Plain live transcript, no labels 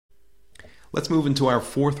Let's move into our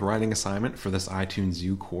fourth writing assignment for this iTunes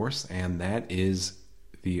U course, and that is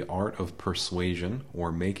the art of persuasion,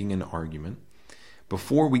 or making an argument.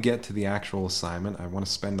 Before we get to the actual assignment, I want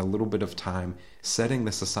to spend a little bit of time setting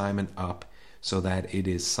this assignment up so that it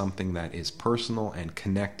is something that is personal and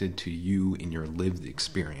connected to you in your lived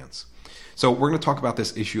experience. So we're going to talk about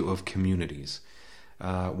this issue of communities.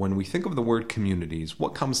 When we think of the word communities,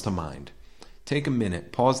 what comes to mind? Take a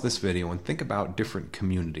minute, pause this video, and think about different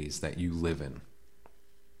communities that you live in.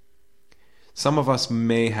 Some of us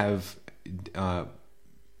may have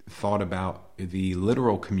thought about the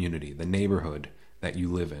literal community, the neighborhood that you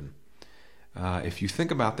live in. If you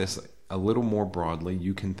think about this a little more broadly,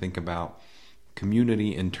 you can think about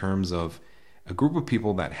community in terms of a group of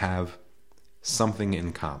people that have something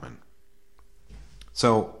in common.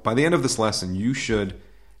 So by the end of this lesson, you should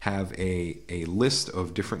have a list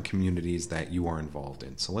of different communities that you are involved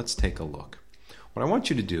in. So let's take a look. What I want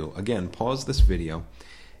you to do, again, pause this video,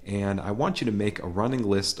 and I want you to make a running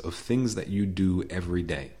list of things that you do every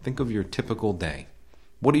day. Think of your typical day.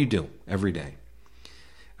 What do you do every day?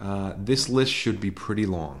 This list should be pretty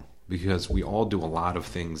long because we all do a lot of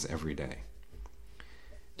things every day.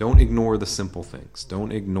 Don't ignore the simple things.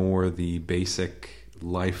 Don't ignore the basic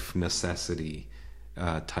life necessity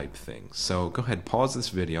type things. So go ahead, pause this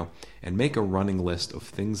video and make a running list of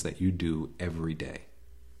things that you do every day.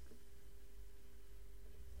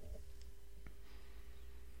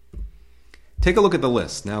 Take a look at the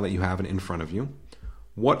list now that you have it in front of you.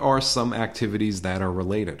 What are some activities that are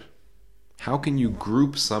related? How can you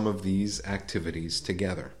group some of these activities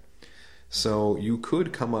together? So you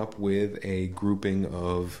could come up with a grouping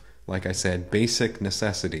of, like I said, basic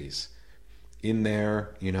necessities. In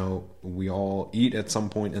there, you know, we all eat at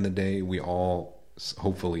some point in the day. We all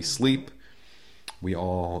hopefully sleep. We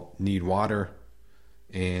all need water,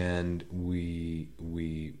 and we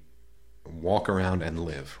walk around and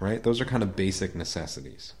live, right? Those are kind of basic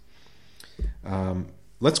necessities.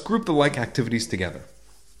 Let's group the like activities together.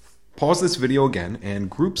 Pause this video again and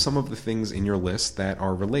group some of the things in your list that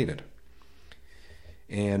are related.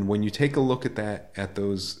 And when you take a look at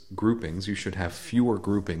those groupings, you should have fewer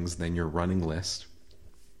groupings than your running list.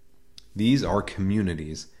 These are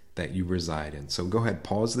communities that you reside in. So go ahead,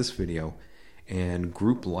 pause this video and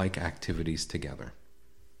group like activities together.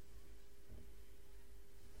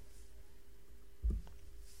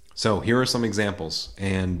 So here are some examples,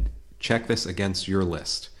 and check this against your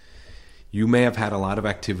list. You may have had a lot of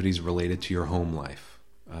activities related to your home life,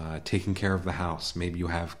 taking care of the house. Maybe you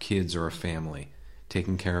have kids or a family.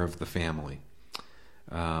 Taking care of the family,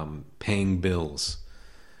 paying bills,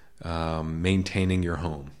 maintaining your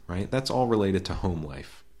home, right? That's all related to home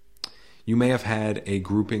life. You may have had a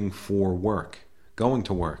grouping for work, going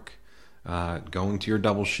to work, going to your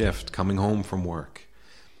double shift, coming home from work,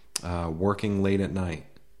 working late at night,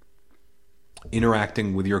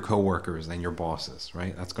 interacting with your coworkers and your bosses,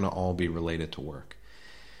 right? That's going to all be related to work.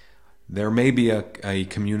 There may be a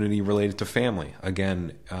community related to family.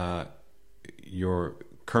 Again, your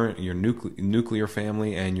nuclear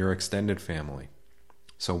family and your extended family.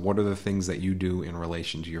 So what are the things that you do in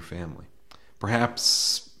relation to your family?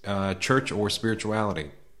 Perhaps church or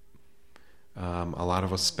spirituality. A lot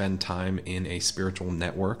of us spend time in a spiritual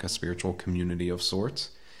network, a spiritual community of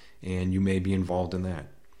sorts, and you may be involved in that.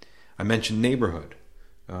 I mentioned neighborhood.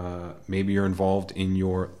 Maybe you're involved in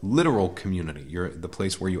your literal community, the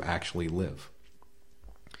place where you actually live.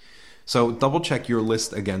 So double check your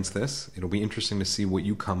list against this. It'll be interesting to see what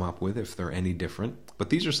you come up with, if they're any different. But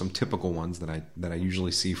these are some typical ones that I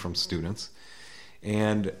usually see from students.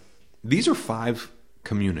 And these are 5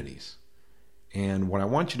 communities. And what I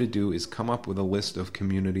want you to do is come up with a list of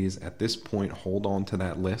communities. At this point, hold on to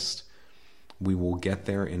that list. We will get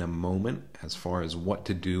there in a moment as far as what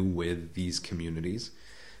to do with these communities.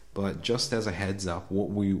 But just as a heads up, what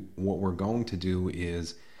we're going to do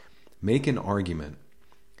is make an argument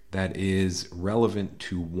that is relevant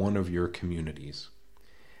to one of your communities.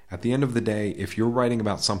 At the end of the day, if you're writing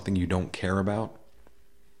about something you don't care about,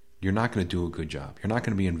 you're not going to do a good job. You're not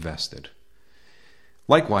going to be invested.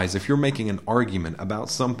 Likewise, if you're making an argument about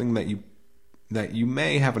something that you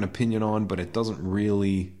may have an opinion on, but it doesn't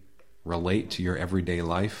really relate to your everyday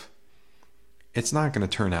life, it's not going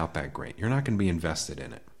to turn out that great. You're not going to be invested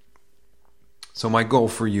in it. So my goal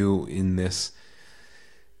for you in this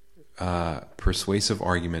persuasive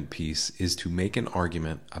argument piece is to make an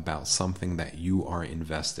argument about something that you are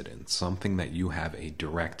invested in, something that you have a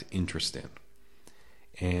direct interest in.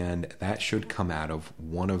 And that should come out of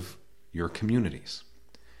one of your communities.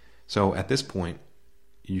 So at this point,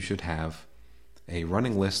 you should have a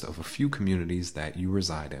running list of a few communities that you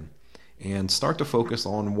reside in, and start to focus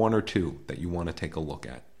on one or two that you want to take a look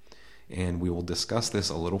at. And we will discuss this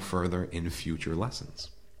a little further in future lessons.